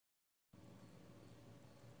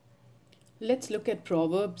Let's look at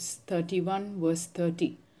Proverbs 31, verse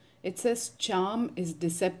 30. It says, "Charm is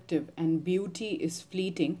deceptive and beauty is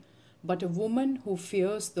fleeting, but a woman who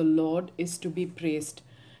fears the Lord is to be praised."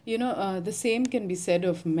 The same can be said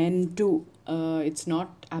of men too. It's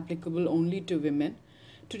not applicable only to women.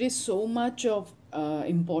 Today, so much of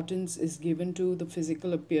importance is given to the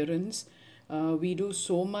physical appearance. We do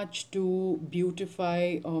so much to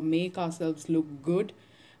beautify or make ourselves look good,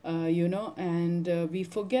 and we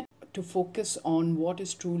forget to focus on what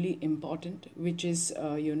is truly important, which is,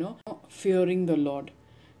 fearing the Lord.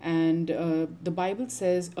 And the Bible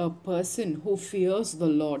says a person who fears the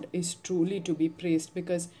Lord is truly to be praised,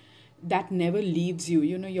 because that never leaves you.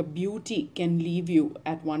 Your beauty can leave you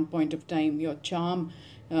at one point of time. Your charm,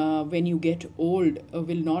 when you get old,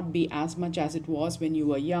 will not be as much as it was when you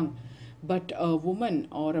were young. But a woman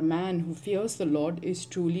or a man who fears the Lord is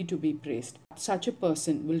truly to be praised. Such a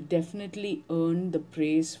person will definitely earn the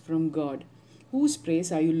praise from God. Whose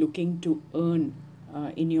praise are you looking to earn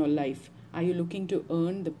in your life? Are you looking to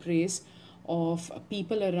earn the praise of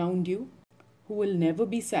people around you who will never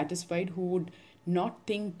be satisfied, who would not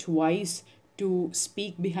think twice to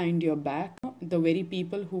speak behind your back? The very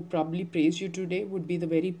people who probably praise you today would be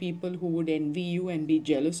the very people who would envy you and be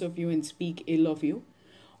jealous of you and speak ill of you.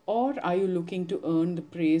 Or are you looking to earn the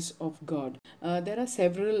praise of God? There are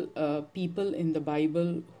several people in the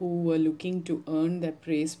Bible who were looking to earn their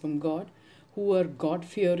praise from God, who were God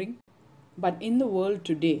fearing. But in the world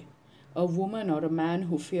today, a woman or a man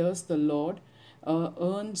who fears the Lord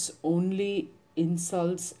earns only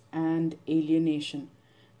insults and alienation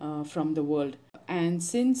from the world. And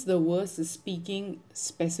since the verse is speaking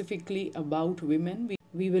specifically about women,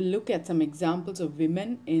 we will look at some examples of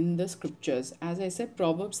women in the scriptures. As I said,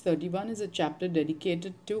 Proverbs 31 is a chapter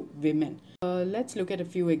dedicated to women. Let's look at a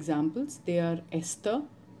few examples. They are Esther,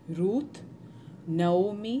 Ruth,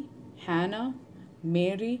 Naomi, Hannah,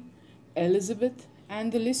 Mary, Elizabeth,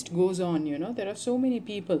 and the list goes on. There are so many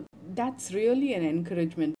people. That's really an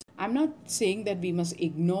encouragement. I'm not saying that we must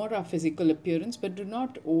ignore our physical appearance, but do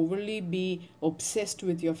not overly be obsessed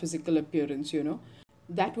with your physical appearance.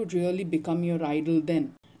 That would really become your idol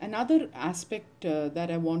then. Another aspect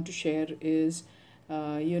that I want to share is,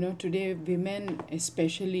 today women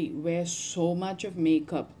especially wear so much of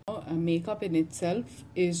makeup. Makeup in itself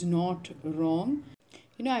is not wrong.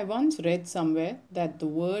 I once read somewhere that the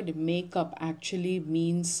word makeup actually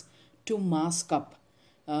means to mask up.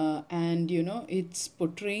 And it's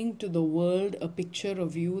portraying to the world a picture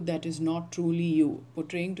of you that is not truly you,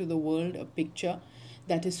 portraying to the world a picture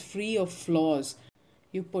that is free of flaws.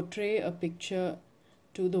 You portray a picture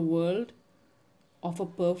to the world of a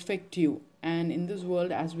perfect you. And in this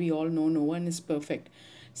world, as we all know, no one is perfect.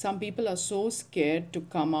 Some people are so scared to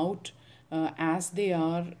come out as they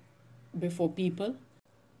are before people.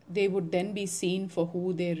 They would then be seen for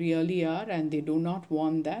who they really are, and they do not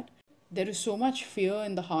want that. There is so much fear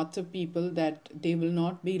in the hearts of people that they will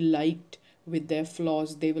not be liked with their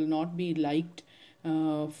flaws. They will not be liked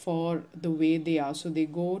for the way they are. So they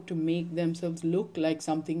go to make themselves look like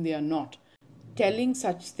something they are not. Telling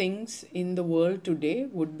such things in the world today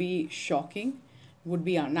would be shocking, would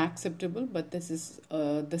be unacceptable, but this is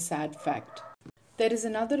the sad fact. There is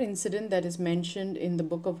another incident that is mentioned in the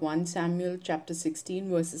book of 1 Samuel chapter 16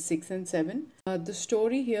 verses 6 and 7. The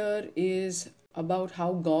story here is about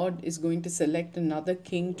how God is going to select another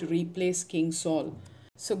king to replace King Saul.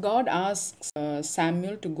 So God asks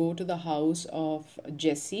Samuel to go to the house of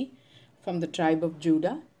Jesse from the tribe of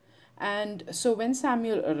Judah. And so when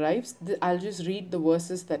Samuel arrives, I'll just read the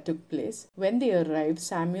verses that took place. When they arrived,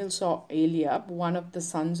 Samuel saw Eliab, one of the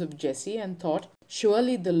sons of Jesse, and thought,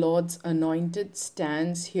 "Surely the Lord's anointed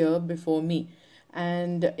stands here before me."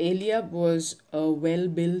 And Eliab was a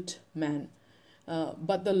well-built man.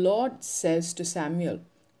 But the Lord says to Samuel,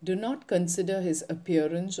 "Do not consider his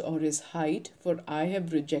appearance or his height, for I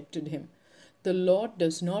have rejected him." The Lord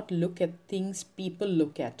does not look at things people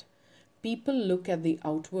look at. People look at the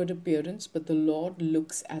outward appearance, but the Lord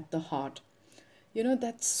looks at the heart.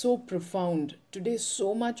 That's so profound. Today,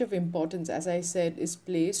 so much of importance, as I said, is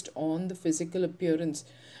placed on the physical appearance,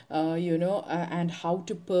 and how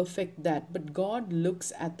to perfect that. But God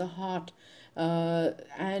looks at the heart.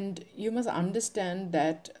 And you must understand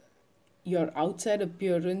that your outside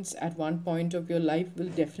appearance at one point of your life will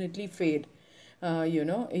definitely fade.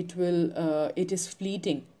 It is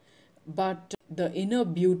fleeting. But the inner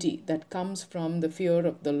beauty that comes from the fear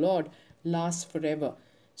of the Lord lasts forever.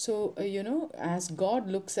 So, as God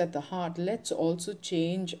looks at the heart, let's also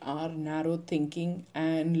change our narrow thinking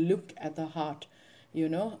and look at the heart.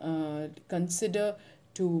 Consider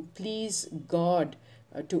to please God,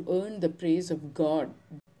 to earn the praise of God.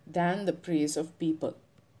 than the praise of people.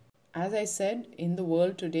 As I said, in the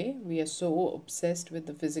world today, we are so obsessed with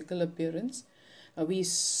the physical appearance. We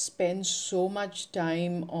spend so much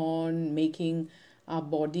time on making our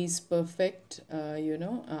bodies perfect,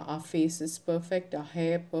 our faces perfect, our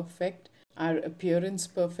hair perfect, our appearance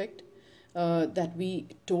perfect, that we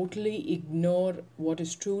totally ignore what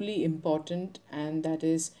is truly important, and that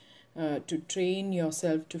is to train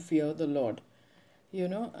yourself to fear the Lord.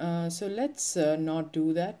 So let's not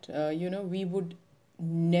do that. We would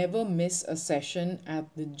never miss a session at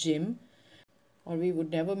the gym, or we would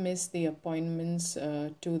never miss the appointments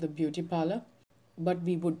to the beauty parlor, but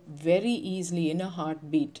we would very easily, in a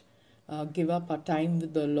heartbeat, give up our time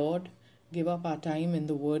with the Lord, give up our time in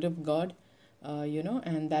the Word of God,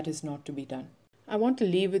 and that is not to be done. I want to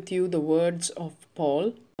leave with you the words of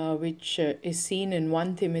Paul, which is seen in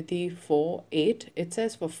 1 Timothy 4:8. It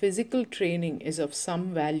says, "For physical training is of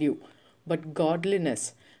some value, but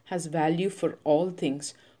godliness has value for all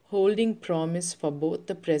things, holding promise for both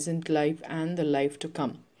the present life and the life to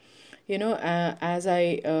come." As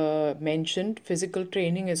I mentioned, physical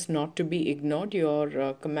training is not to be ignored.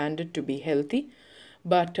 You're commanded to be healthy,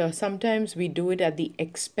 but sometimes we do it at the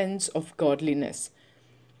expense of godliness,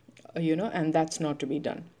 and that's not to be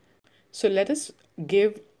done. So let us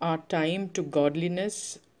give our time to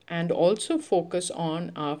godliness and also focus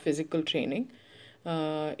on our physical training.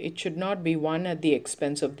 It should not be one at the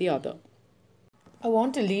expense of the other. I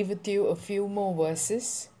want to leave with you a few more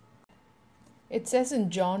verses. It says in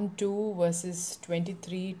John 2, verses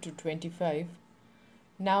 23 to 25,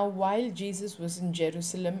 "Now, while Jesus was in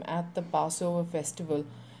Jerusalem at the Passover festival,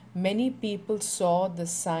 many people saw the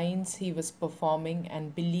signs he was performing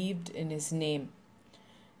and believed in his name.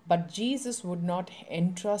 But Jesus would not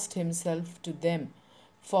entrust himself to them,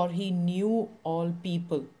 for he knew all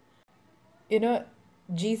people." You know,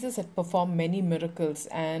 Jesus had performed many miracles,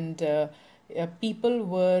 and people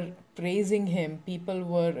were praising him, people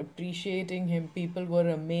were appreciating him, people were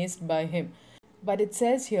amazed by him. But it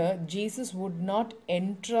says here, Jesus would not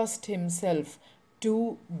entrust himself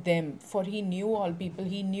to them, for he knew all people.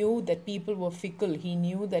 He knew that people were fickle. He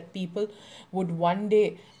knew that people would one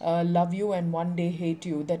day love you and one day hate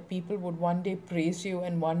you, that people would one day praise you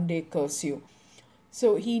and one day curse you.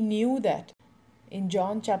 So he knew that. In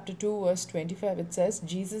John chapter 2, verse 25, it says,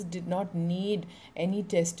 Jesus did not need any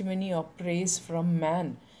testimony or praise from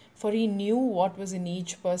man, for he knew what was in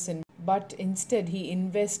each person, but instead he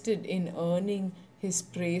invested in earning his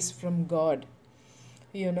praise from God.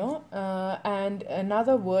 And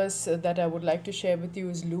another verse that I would like to share with you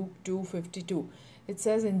is Luke 2:52. It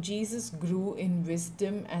says, "And Jesus grew in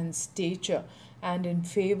wisdom and stature and in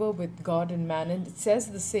favor with God and man." And it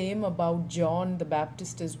says the same about John the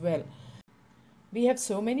Baptist as well. We have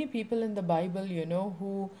so many people in the Bible,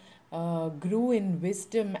 who grew in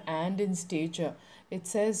wisdom and in stature. It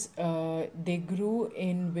says they grew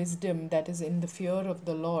in wisdom, that is, in the fear of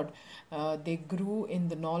the Lord. They grew in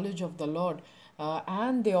the knowledge of the Lord.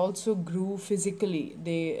 And they also grew physically.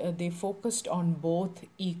 They focused on both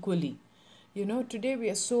equally. Today we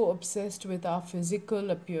are so obsessed with our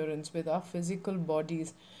physical appearance, with our physical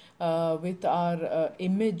bodies, with our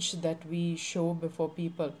image that we show before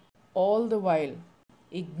people, all the while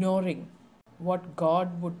ignoring what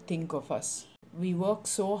God would think of us. We work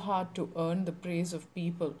so hard to earn the praise of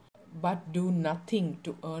people, but do nothing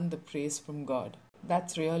to earn the praise from God.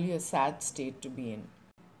 That's really a sad state to be in.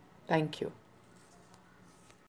 Thank you.